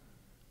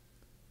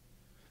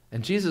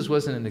 And Jesus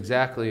wasn't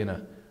exactly in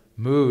a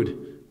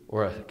mood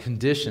or a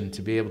condition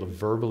to be able to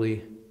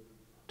verbally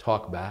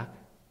talk back.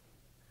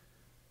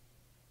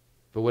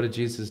 But what did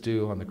Jesus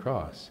do on the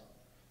cross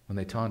when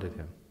they taunted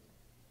him?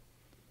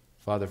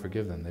 Father,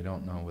 forgive them. They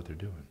don't know what they're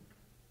doing.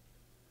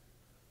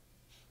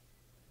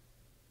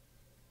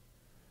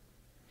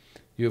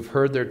 You have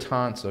heard their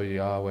taunts, O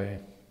Yahweh,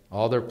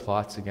 all their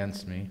plots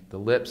against me. The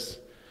lips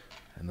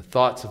and the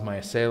thoughts of my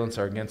assailants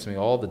are against me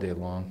all the day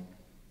long.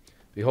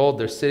 Behold,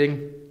 they're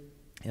sitting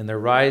and they're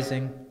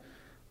rising.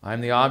 I am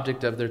the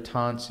object of their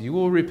taunts. You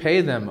will repay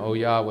them, O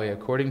Yahweh,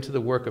 according to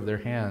the work of their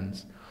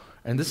hands.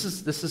 And this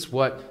is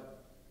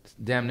what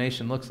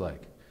damnation looks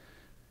like.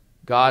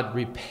 God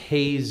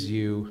repays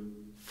you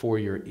for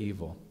your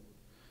evil.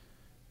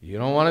 You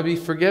don't want to be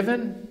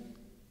forgiven?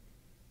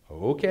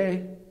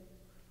 Okay.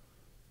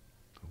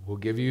 will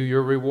give you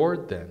your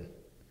reward then.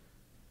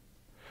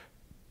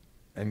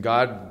 And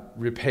God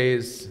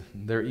repays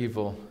their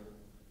evil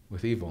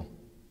with evil.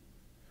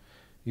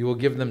 You will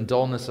give them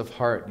dullness of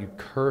heart.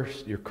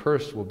 Your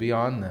curse will be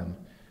on them.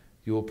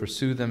 You will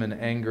pursue them in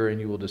anger, and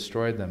you will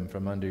destroy them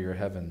from under your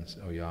heavens,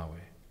 O Yahweh.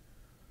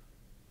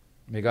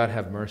 May God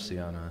have mercy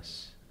on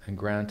us and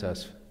grant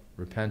us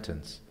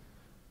repentance,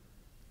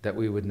 that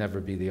we would never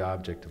be the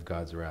object of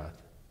God's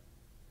wrath.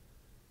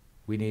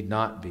 We need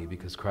not be,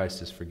 because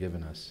Christ has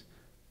forgiven us.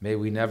 May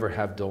we never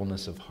have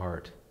dullness of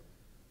heart,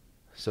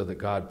 so that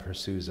God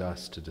pursues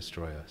us to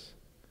destroy us.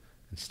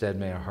 Instead,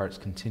 may our hearts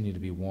continue to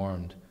be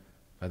warmed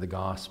by the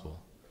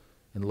gospel,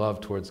 in love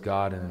towards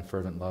God and in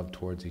fervent love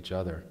towards each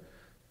other,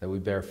 that we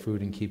bear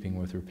fruit in keeping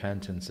with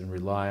repentance and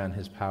rely on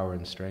his power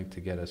and strength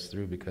to get us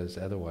through, because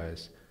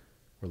otherwise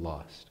we're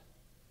lost.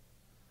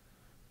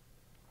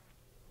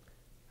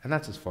 And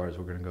that's as far as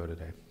we're going to go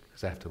today,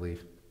 because I have to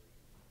leave.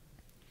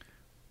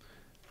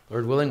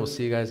 Lord willing, we'll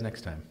see you guys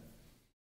next time.